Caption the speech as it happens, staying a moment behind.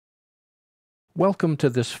Welcome to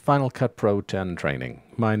this Final Cut Pro 10 training.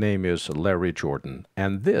 My name is Larry Jordan,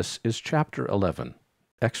 and this is Chapter 11,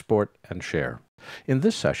 Export and Share. In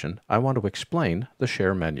this session, I want to explain the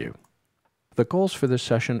Share menu. The goals for this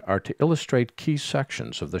session are to illustrate key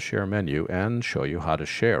sections of the Share menu and show you how to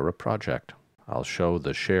share a project. I'll show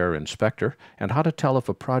the Share Inspector and how to tell if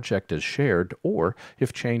a project is shared or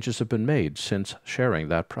if changes have been made since sharing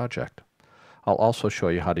that project. I'll also show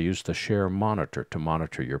you how to use the Share Monitor to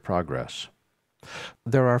monitor your progress.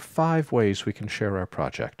 There are 5 ways we can share our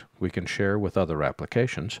project. We can share with other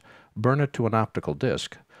applications, burn it to an optical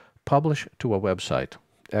disk, publish to a website,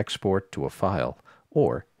 export to a file,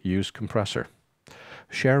 or use compressor.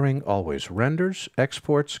 Sharing always renders,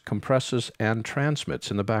 exports, compresses, and transmits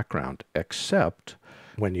in the background, except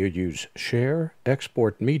when you use Share,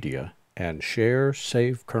 Export Media, and Share,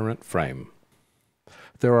 Save Current Frame.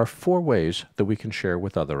 There are 4 ways that we can share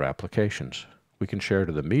with other applications. We can share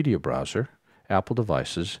to the media browser, Apple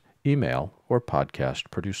devices, email, or podcast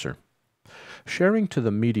producer. Sharing to the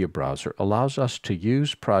media browser allows us to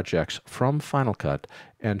use projects from Final Cut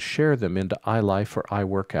and share them into iLife or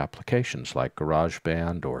iWork applications like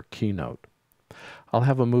GarageBand or Keynote. I'll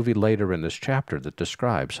have a movie later in this chapter that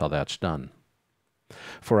describes how that's done.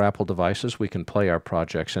 For Apple devices, we can play our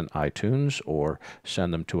projects in iTunes or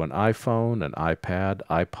send them to an iPhone, an iPad,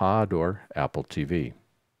 iPod, or Apple TV.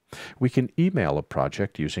 We can email a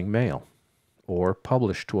project using Mail, or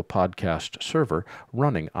publish to a podcast server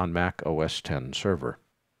running on Mac OS X server.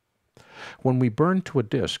 When we burn to a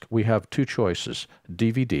disk, we have 2 choices: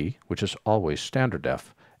 DVD, which is always standard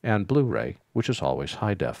def, and Blu-ray, which is always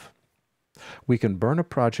high def. We can burn a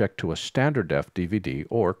project to a standard def DVD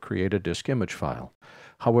or create a disk image file.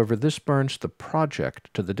 However, this burns the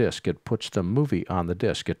project to the disk. It puts the movie on the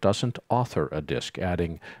disk. It doesn't author a disk,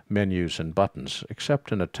 adding menus and buttons,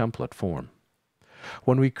 except in a template form.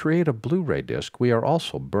 When we create a Blu-ray disc, we are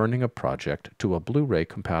also burning a project to a Blu-ray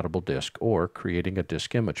compatible disc or creating a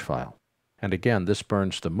disk image file. And again, this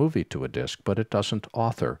burns the movie to a disc, but it doesn't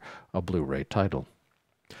author a Blu-ray title.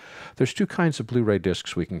 There's 2 kinds of Blu-ray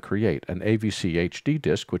discs we can create: an AVC HD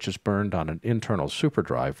disc, which is burned on an internal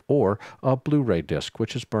superdrive, or a Blu-ray disc,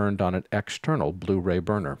 which is burned on an external Blu-ray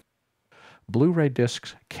burner. Blu-ray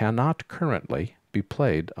discs cannot currently be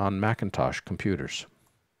played on Macintosh computers.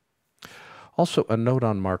 Also, a note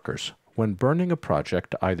on markers. When burning a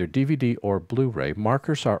project to either DVD or Blu-ray,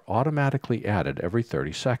 markers are automatically added every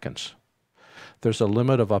 30 seconds. There's a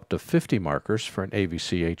limit of up to 50 markers for an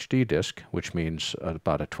AVC HD disc, which means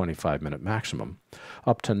about a 25-minute maximum,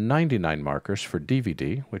 up to 99 markers for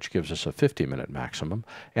DVD, which gives us a 50-minute maximum,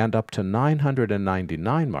 and up to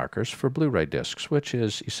 999 markers for Blu-ray discs, which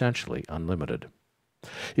is essentially unlimited.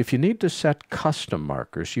 If you need to set custom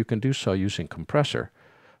markers, you can do so using Compressor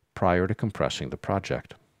prior to compressing the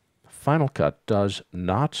project. Final Cut does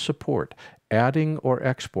not support adding or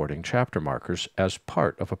exporting chapter markers as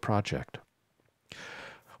part of a project.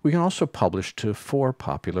 We can also publish to 4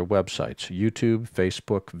 popular websites: YouTube,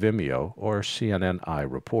 Facebook, Vimeo, or CNN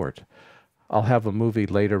iReport. I'll have a movie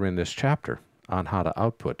later in this chapter on how to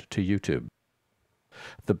output to YouTube.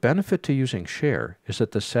 The benefit to using Share is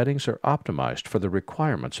that the settings are optimized for the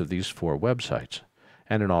requirements of these 4 websites.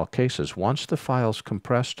 And in all cases, once the file's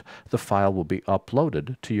compressed, the file will be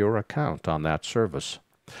uploaded to your account on that service.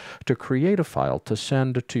 To create a file to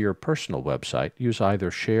send to your personal website, use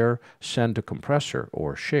either Share, Send to Compressor,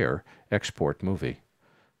 or Share, Export Movie.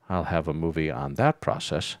 I'll have a movie on that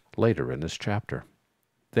process later in this chapter.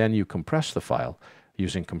 Then you compress the file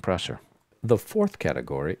using Compressor. The 4th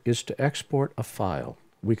category is to export a file.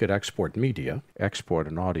 We could export media, export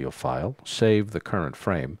an audio file, save the current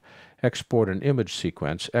frame, export an image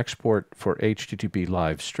sequence, export for HTTP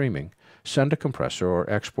live streaming, send a compressor, or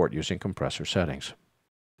export using compressor settings.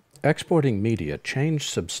 Exporting media changed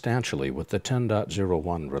substantially with the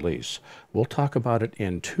 10.01 release. We'll talk about it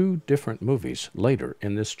in 2 different movies later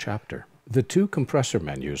in this chapter. The 2 compressor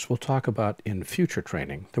menus we'll talk about in future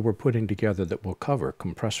training that we're putting together that will cover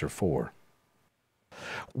Compressor 4.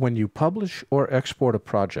 When you publish or export a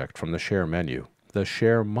project from the Share menu, the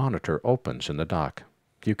Share Monitor opens in the dock.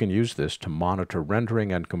 You can use this to monitor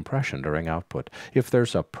rendering and compression during output. If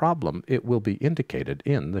there's a problem, it will be indicated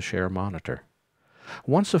in the Share Monitor.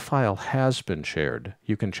 Once a file has been shared,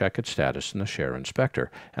 you can check its status in the Share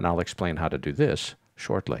Inspector, and I'll explain how to do this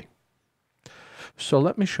shortly. So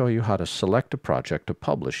let me show you how to select a project to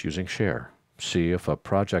publish using Share. See if a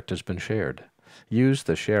project has been shared. Use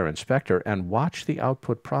the Share Inspector and watch the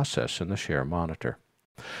output process in the Share Monitor.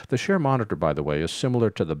 The Share Monitor, by the way, is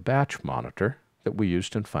similar to the Batch Monitor that we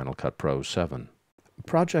used in Final Cut Pro 7.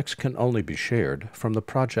 Projects can only be shared from the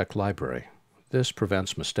project library. This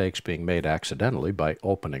prevents mistakes being made accidentally by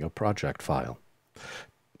opening a project file.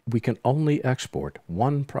 We can only export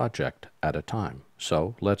one project at a time,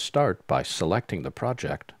 so let's start by selecting the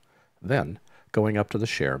project, then going up to the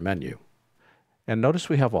Share menu. And notice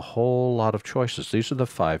we have a whole lot of choices. These are the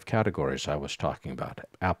 5 categories I was talking about.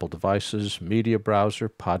 Apple devices, media browser,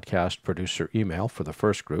 podcast, producer, email for the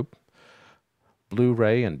first group,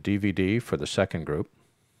 Blu-ray and DVD for the second group,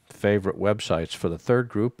 favorite websites for the third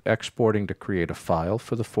group, exporting to create a file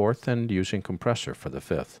for the fourth, and using compressor for the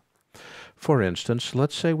fifth. For instance,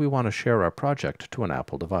 let's say we want to share our project to an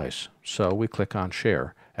Apple device, so we click on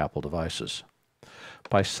Share Apple Devices.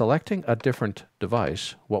 By selecting a different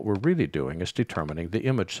device, what we're really doing is determining the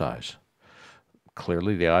image size.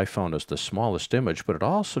 Clearly, the iPhone is the smallest image, but it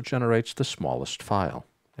also generates the smallest file.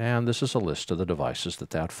 And this is a list of the devices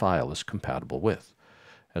that file is compatible with.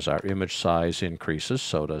 As our image size increases,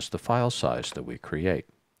 so does the file size that we create.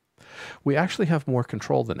 We actually have more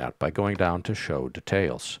control than that by going down to Show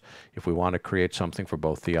Details. If we want to create something for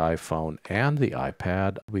both the iPhone and the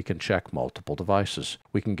iPad, we can check multiple devices.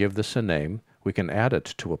 We can give this a name. We can add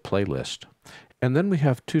it to a playlist. And then we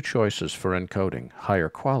have 2 choices for encoding, higher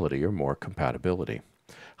quality or more compatibility.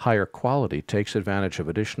 Higher quality takes advantage of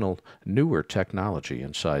additional newer technology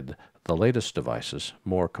inside the latest devices.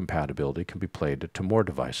 More compatibility can be played to more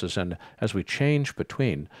devices, and as we change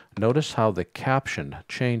between, notice how the caption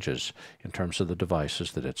changes in terms of the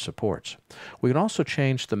devices that it supports. We can also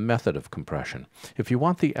change the method of compression. If you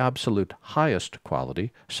want the absolute highest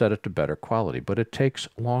quality, set it to better quality, but it takes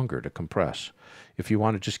longer to compress. If you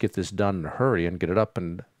want to just get this done in a hurry and get it up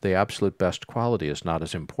and the absolute best quality is not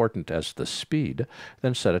as important as the speed,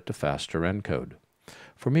 then set it to faster encode.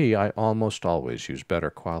 For me, I almost always use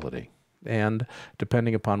better quality. And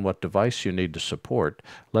depending upon what device you need to support,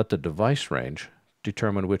 let the device range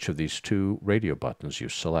determine which of these 2 radio buttons you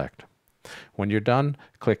select. When you're done,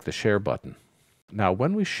 click the Share button. Now,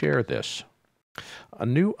 when we share this, a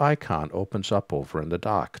new icon opens up over in the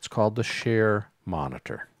dock. It's called the Share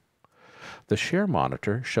Monitor. The Share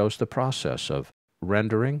Monitor shows the process of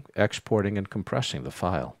rendering, exporting, and compressing the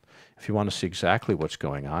file. If you want to see exactly what's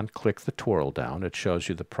going on, click the twirl down. It shows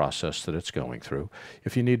you the process that it's going through.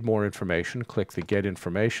 If you need more information, click the Get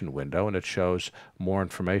Information window, and it shows more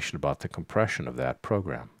information about the compression of that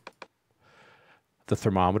program. The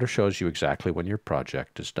thermometer shows you exactly when your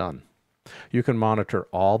project is done. You can monitor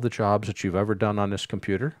all the jobs that you've ever done on this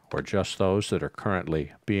computer, or just those that are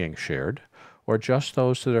currently being shared, or just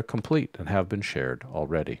those that are complete and have been shared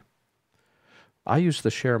already. I use the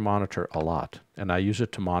Share Monitor a lot, and I use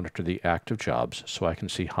it to monitor the active jobs so I can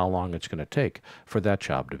see how long it's going to take for that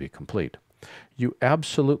job to be complete. You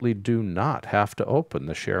absolutely do not have to open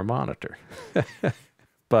the Share Monitor.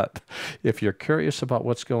 But if you're curious about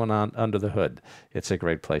what's going on under the hood, it's a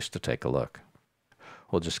great place to take a look.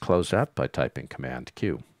 We'll just close that by typing Command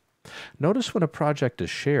Q. Notice when a project is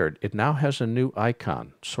shared, it now has a new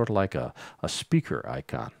icon, sort of like a speaker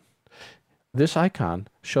icon. This icon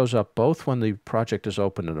shows up both when the project is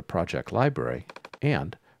open in a project library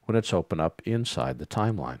and when it's open up inside the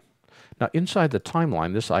timeline. Now, inside the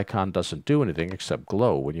timeline, this icon doesn't do anything except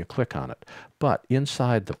glow when you click on it. But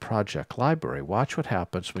inside the project library, watch what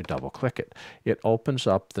happens when we double-click it. It opens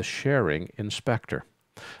up the Sharing Inspector.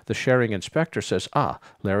 The Sharing Inspector says,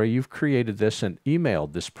 Larry, you've created this and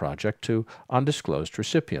emailed this project to undisclosed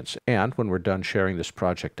recipients. And when we're done sharing this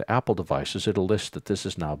project to Apple devices, it'll list that this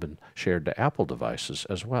has now been shared to Apple devices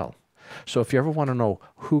as well. So if you ever want to know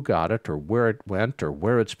who got it or where it went or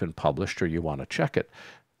where it's been published or you want to check it,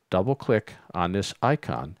 double-click on this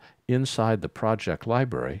icon inside the project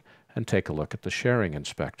library and take a look at the Sharing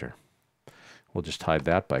Inspector. We'll just hide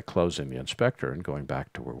that by closing the inspector and going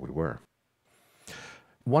back to where we were.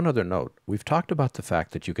 One other note, we've talked about the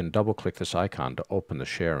fact that you can double-click this icon to open the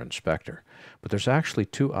Share Inspector, but there's actually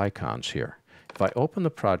 2 icons here. If I open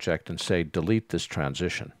the project and say delete this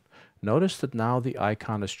transition, notice that now the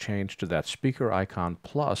icon has changed to that speaker icon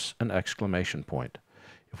plus an exclamation point.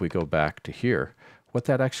 If we go back to here, what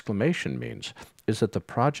that exclamation means is that the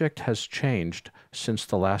project has changed since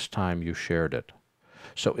the last time you shared it.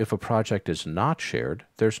 So if a project is not shared,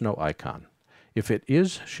 there's no icon. If it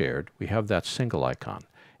is shared, we have that single icon.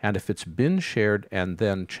 And if it's been shared and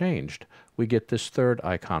then changed, we get this third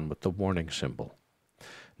icon with the warning symbol.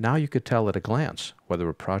 Now you could tell at a glance whether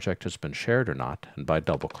a project has been shared or not, and by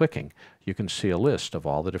double-clicking, you can see a list of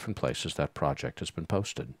all the different places that project has been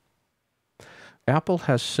posted. Apple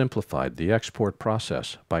has simplified the export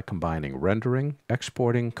process by combining rendering,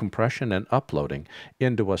 exporting, compression, and uploading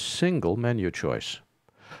into a single menu choice.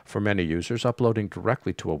 For many users, uploading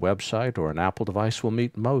directly to a website or an Apple device will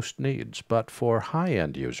meet most needs, but for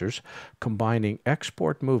high-end users, combining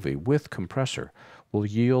Export Movie with Compressor will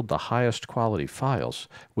yield the highest quality files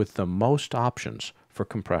with the most options for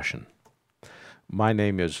compression. My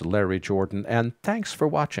name is Larry Jordan, and thanks for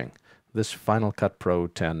watching this Final Cut Pro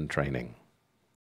 10 training.